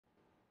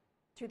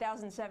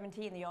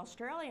2017, the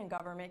Australian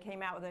government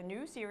came out with a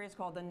new series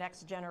called the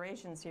Next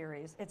Generation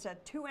series. It's a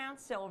 2-ounce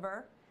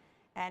silver,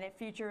 and it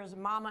features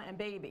mama and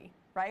baby,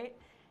 right?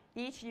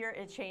 Each year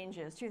it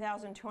changes.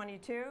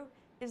 2022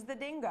 is the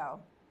Dingo.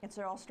 It's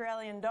an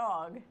Australian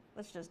dog.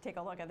 Let's just take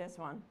a look at this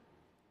one.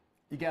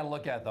 You got to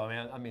look at it, though,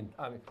 man.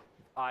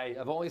 I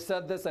have only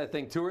said this, I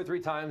think, 2 or 3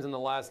 times in the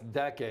last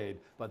decade,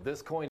 but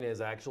this coin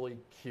is actually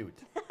cute.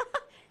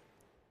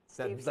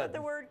 Steve said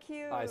the word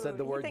cute. I said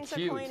the word cute. He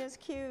thinks a coin is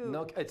cute.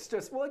 No, it's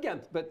just, well, again,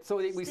 but so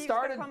we Steve's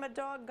started. become a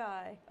dog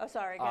guy. Oh,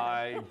 sorry. Go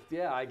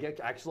ahead.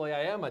 Actually,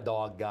 I am a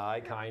dog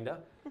guy, kinda.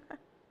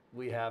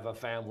 We have a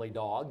family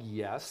dog,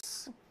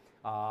 yes.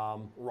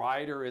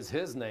 Ryder is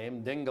his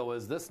name. Dingo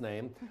is this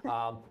name.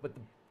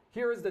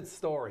 Here is the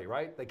story,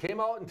 right? They came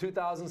out in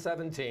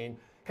 2017,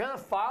 kind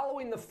of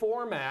following the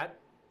format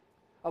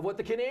of what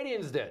the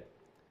Canadians did,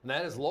 and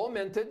that is low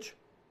mintage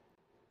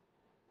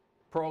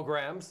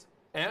programs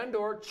and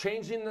or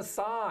changing the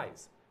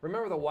size.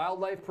 Remember the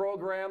wildlife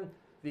program,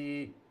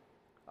 the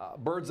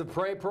birds of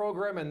prey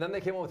program, and then they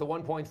came up with the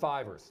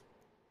 1.5ers.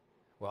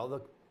 Well,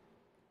 the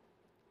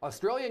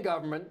Australian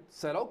government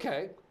said,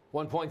 okay,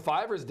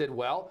 1.5ers did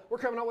well. We're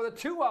coming out with a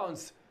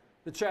 2-ounce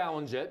to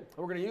challenge it. And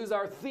we're going to use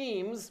our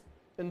themes,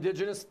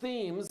 indigenous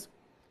themes,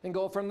 and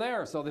go from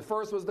there. So the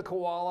first was the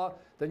koala,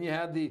 then you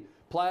had the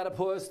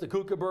platypus, the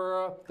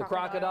kookaburra, the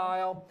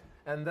crocodile,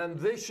 and then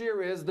this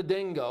year is the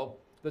dingo,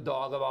 the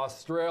dog of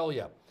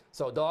Australia.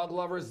 So dog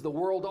lovers the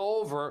world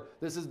over,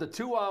 this is the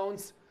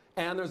 2-ounce,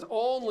 and there's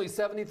only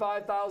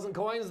 75,000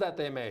 coins that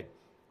they made.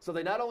 So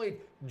they not only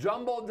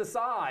jumbled the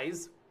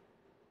size,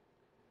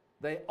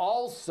 they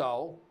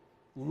also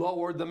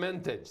lowered the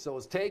mintage. So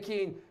it's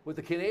taking what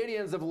the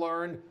Canadians have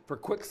learned for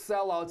quick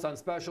sellouts on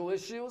special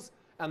issues,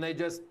 and they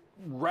just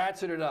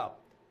ratcheted up,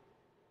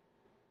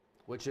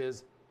 which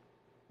is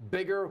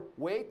bigger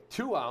weight,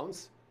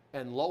 2-ounce,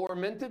 and lower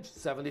mintage,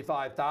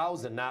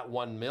 75,000, not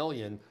 1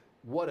 million.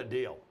 What a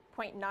deal.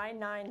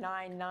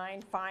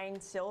 0.9999 fine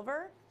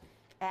silver,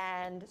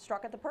 and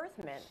struck at the Perth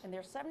Mint. And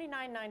they're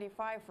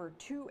 $79.95 for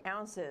 2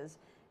 ounces.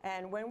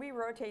 And when we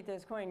rotate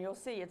this coin, you'll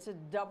see it's it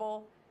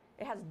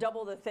has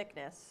double the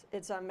thickness.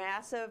 It's a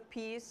massive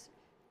piece,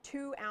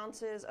 2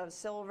 ounces of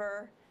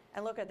silver,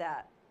 and look at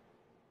that.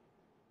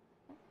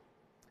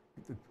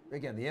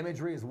 Again, the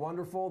imagery is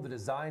wonderful. The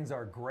designs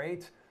are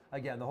great.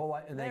 Again, the whole,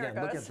 and then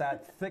again, look at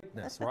that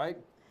thickness, right?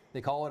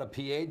 They call it a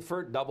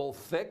P8 double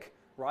thick,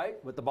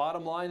 right? But the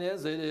bottom line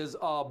is, it is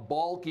a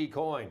bulky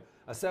coin,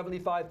 a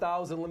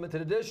 75,000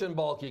 limited edition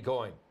bulky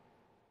coin.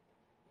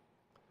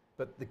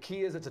 But the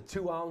key is it's a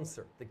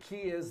 2-ouncer. The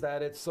key is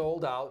that it's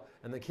sold out,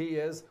 and the key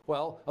is,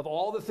 well, of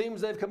all the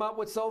themes they've come up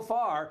with so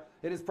far,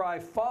 it is by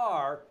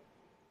far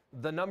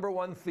the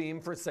 #1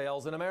 theme for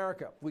sales in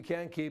America. We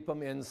can't keep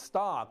them in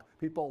stock.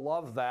 People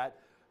love that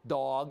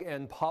dog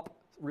and pup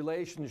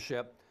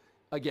relationship.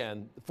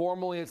 Again,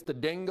 formally it's the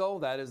dingo.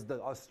 That is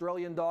the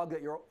Australian dog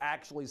that you're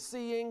actually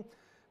seeing,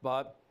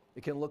 but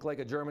it can look like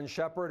a German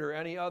Shepherd or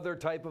any other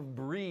type of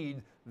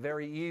breed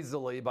very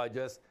easily by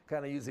just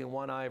kind of using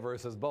one eye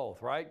versus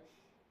both, right?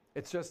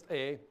 It's just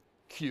a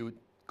cute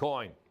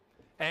coin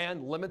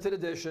and limited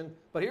edition.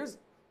 But here's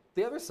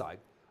the other side.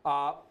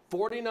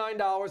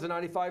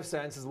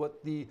 $49.95 is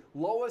what the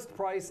lowest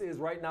price is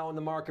right now in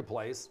the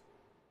marketplace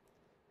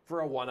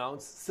for a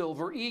 1-ounce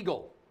silver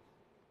eagle.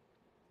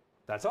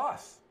 That's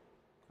us.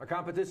 Our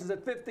competition's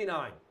at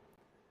 $59.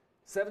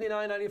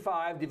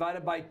 $79.95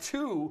 divided by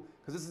 2,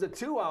 because this is a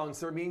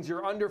 2-ouncer, means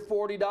you're under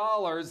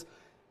 $40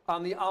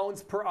 on the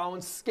ounce per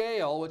ounce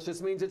scale, which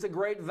just means it's a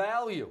great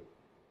value.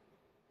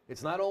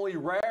 It's not only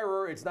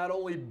rarer, it's not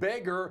only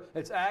bigger,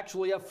 it's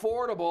actually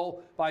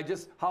affordable by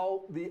just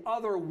how the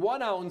other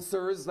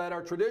 1-ouncers that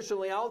are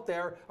traditionally out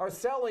there are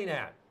selling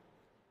at.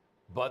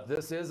 But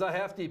this is a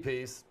hefty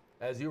piece.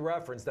 As you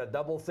referenced, that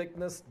double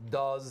thickness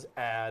does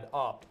add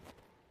up.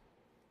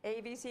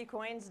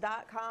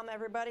 abccoins.com,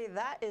 everybody.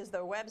 That is the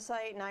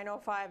website.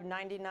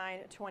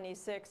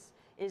 905-9926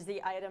 is the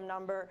item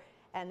number.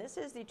 And this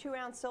is the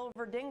 2-ounce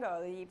silver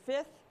dingo, the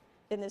 5th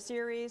in the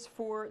series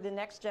for the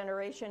Next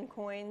Generation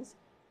coins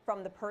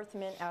from the Perth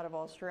Mint out of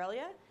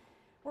Australia.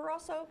 We're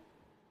also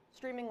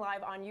streaming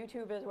live on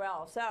YouTube as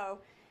well. So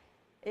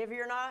if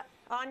you're not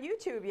on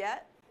YouTube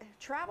yet,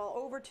 travel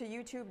over to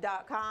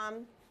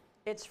youtube.com.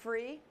 It's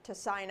free to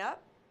sign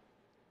up.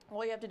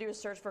 All you have to do is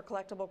search for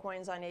Collectible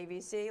Coins on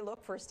AVC.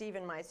 Look for Steve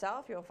and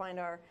myself. You'll find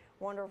our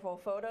wonderful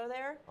photo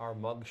there. Our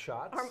mug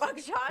shots. Our mug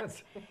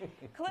shots.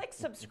 Click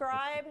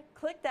subscribe.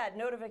 Click that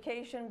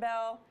notification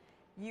bell.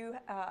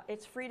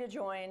 It's free to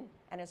join,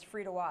 and it's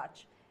free to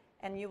watch.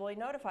 And you will be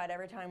notified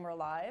every time we're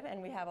live,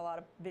 and we have a lot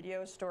of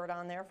videos stored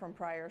on there from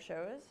prior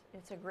shows.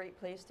 It's a great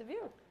place to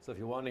view. So if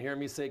you want to hear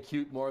me say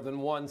cute more than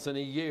once in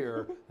a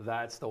year,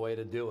 that's the way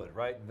to do it,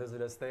 right?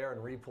 Visit us there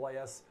and replay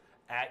us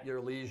at your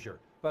leisure.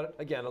 But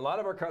again, a lot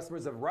of our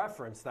customers have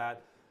referenced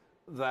that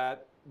the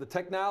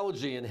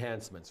technology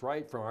enhancements,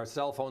 right? From our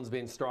cell phones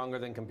being stronger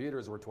than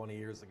computers were 20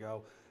 years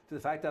ago, to the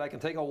fact that I can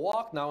take a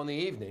walk now in the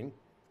evening,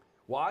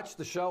 watch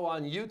the show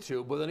on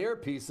YouTube with an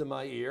earpiece in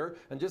my ear,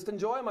 and just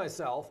enjoy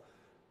myself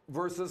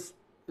versus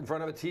in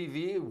front of a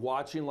TV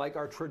watching like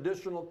our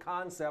traditional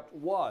concept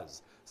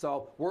was.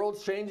 So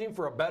world's changing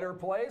for a better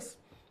place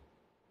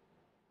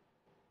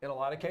in a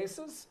lot of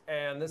cases,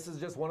 and this is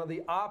just one of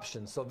the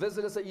options. So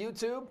visit us at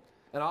YouTube,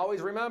 and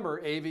always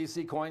remember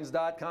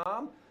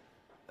avccoins.com,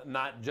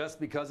 not just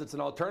because it's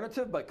an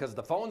alternative, but because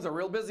the phones are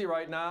real busy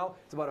right now.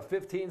 It's about a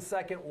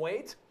 15-second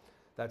wait.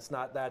 That's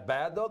not that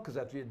bad, though, because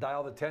after you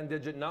dial the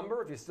 10-digit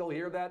number, if you still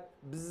hear that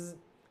bzzz,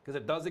 because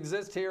it does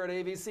exist here at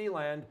AVC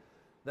land,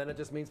 then it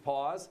just means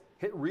pause,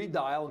 hit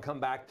redial, and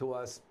come back to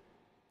us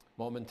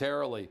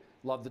momentarily.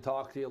 Love to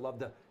talk to you. Love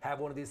to have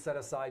one of these set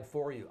aside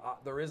for you.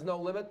 There is no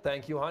limit.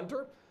 Thank you,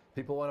 Hunter.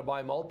 People want to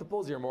buy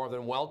multiples, you're more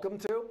than welcome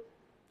to.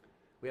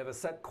 We have a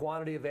set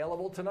quantity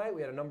available tonight.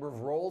 We had a number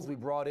of rolls we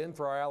brought in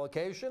for our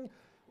allocation.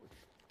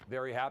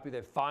 Very happy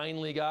they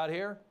finally got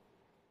here.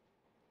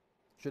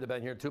 Should have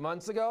been here 2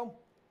 months ago,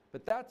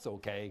 but that's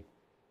okay.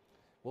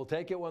 We'll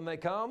take it when they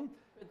come.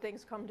 Good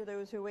things come to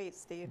those who wait,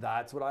 Steve.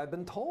 That's what I've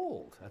been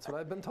told. That's what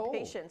I've been told.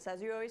 Patience,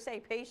 as you always say,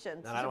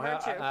 patience And is a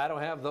virtue. I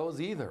don't have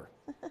those either.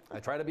 I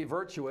try to be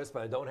virtuous,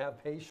 but I don't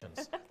have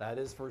patience. That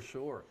is for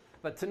sure.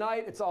 But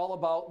tonight, it's all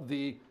about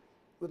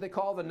what they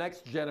call the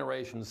Next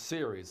Generation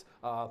series.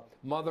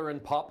 Mother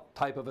and pup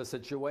type of a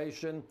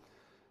situation.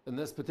 In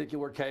this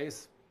particular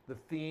case, the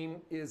theme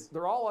is,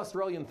 they're all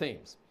Australian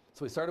themes.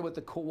 So we started with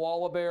the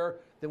koala bear,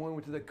 then we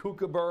went to the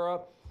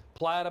kookaburra,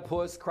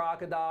 platypus,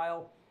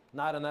 crocodile.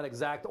 Not in that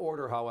exact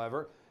order,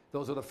 however.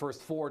 Those are the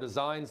first 4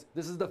 designs.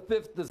 This is the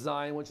 5th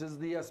design, which is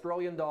the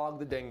Australian dog,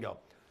 the Dingo.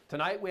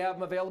 Tonight we have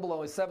them available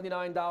only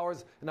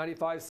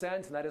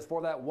 $79.95, and that is for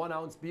that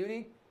 1-ounce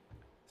beauty.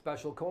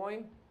 Special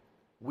coin.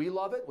 We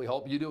love it. We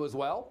hope you do as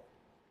well.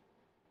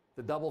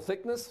 The double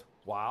thickness,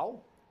 wow.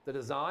 The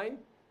design,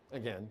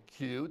 again,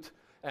 cute.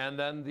 And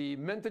then the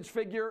mintage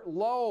figure,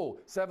 low,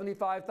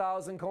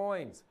 75,000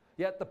 coins.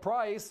 Yet the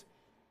price,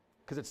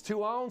 because it's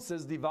 2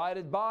 ounces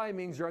divided by,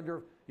 means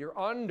you're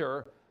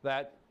under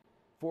that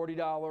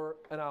 $40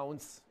 an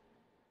ounce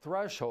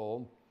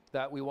threshold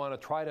that we want to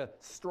try to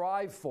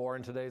strive for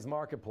in today's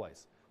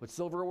marketplace. With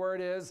silverware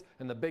it is,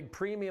 and the big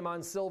premium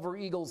on silver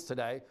eagles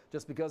today,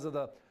 just because of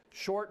the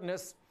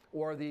shortness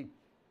or the,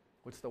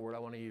 what's the word I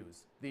want to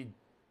use? The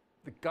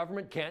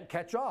government can't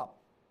catch up.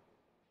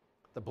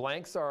 The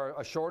blanks are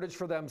a shortage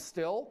for them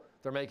still.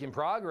 They're making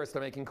progress.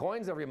 They're making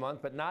coins every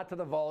month, but not to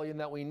the volume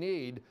that we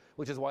need,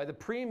 which is why the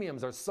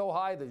premiums are so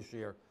high this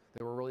year.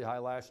 They were really high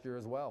last year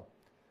as well.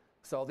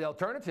 So the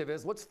alternative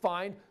is, let's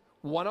find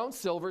 1-ounce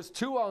silvers,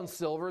 2-ounce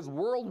silvers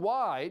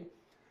worldwide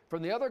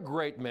from the other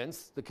great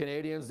mints, the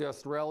Canadians, the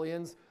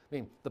Australians,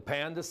 the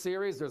Panda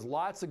series. There's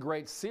lots of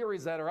great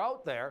series that are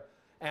out there,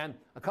 and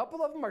a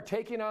couple of them are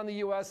taking on the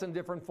U.S. in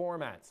different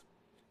formats.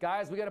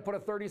 Guys, we got to put a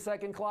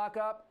 30-second clock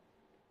up.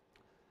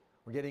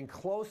 We're getting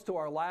close to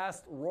our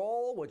last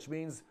roll, which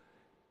means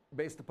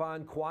based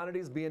upon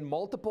quantities being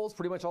multiples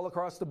pretty much all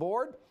across the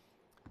board.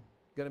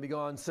 Going to be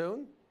gone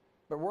soon.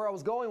 But where I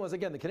was going was,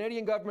 again, the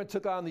Canadian government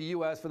took on the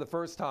U.S. for the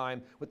first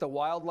time with the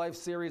Wildlife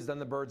series, then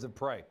the Birds of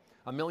Prey.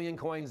 1 million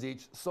coins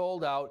each,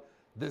 sold out.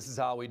 This is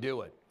how we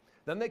do it.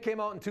 Then they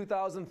came out in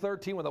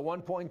 2013 with a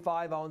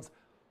 1.5-ounce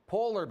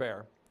polar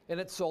bear,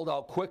 and it sold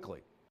out quickly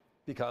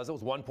because it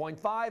was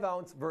 1.5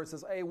 ounce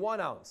versus a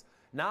 1 ounce.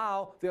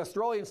 Now, the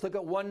Australians took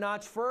it 1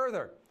 notch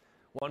further.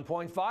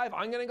 1.5,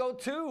 I'm going to go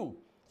 2.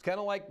 It's kind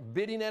of like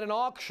bidding at an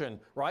auction,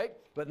 right?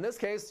 But in this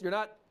case, you're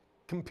not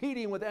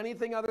competing with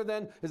anything other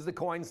than, is the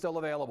coin still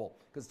available?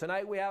 Because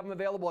tonight we have them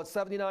available at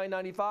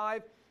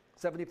 $79.95,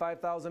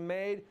 75,000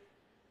 made,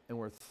 and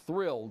we're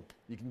thrilled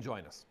you can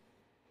join us.